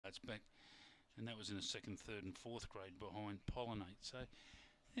starts back, and that was in the 2nd, 3rd and 4th grade behind Pollinate. So,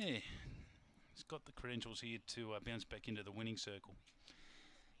 yeah, he's got the credentials here to bounce back into the winning circle.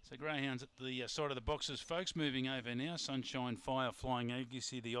 So greyhounds at the side of the boxes, folks. Moving over now. Sunshine Fire, Flying Egg. You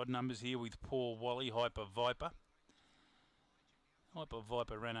see the odd numbers here with Poor Wally, Hyper Viper. Hyper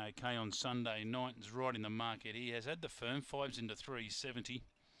Viper ran okay on Sunday night. Is right in the market. He has had the firm. 5s into 370.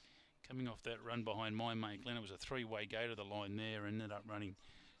 Coming off that run behind My Mate Glenn. It was a 3-way go to the line there. Ended up running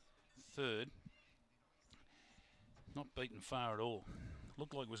 3rd. Not beaten far at all.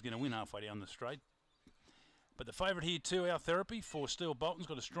 Looked like it was going to win halfway down the straight. But the favourite here too, Our Therapy for Steel Bolton's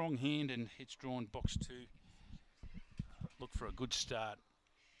got a strong hand, and it's drawn box 2. Look for a good start.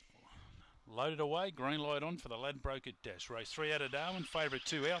 Loaded away, green light on for the Ladbroke Dash. Race 3 out of Darwin, favourite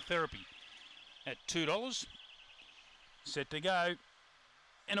 2, Our Therapy at $2. Set to go.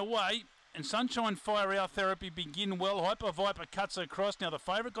 And away. And Sunshine Fire, Our Therapy begin well. Hyper Viper cuts across. Now the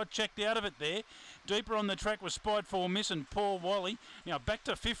favourite got checked out of it there. Deeper on the track was Spied for Miss and Poor Wally. Now back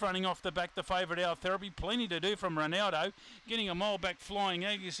to 5th running off the back, the favourite Our Therapy. Plenty to do from Ronaldo. Getting a mile back, Flying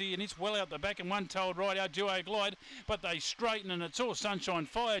Egg, you see, and it's well out the back, and one told right out Duo Glide. But they straighten, and it's all Sunshine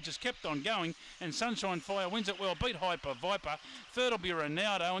Fire. Just kept on going, and Sunshine Fire wins it well. Beat Hyper Viper. 3rd will be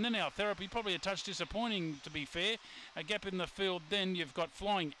Ronaldo, and then Our Therapy. Probably a touch disappointing, to be fair. A gap in the field then. You've got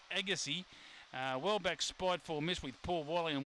Flying Agassi. Well back, Spied for Miss with Poor Wally. And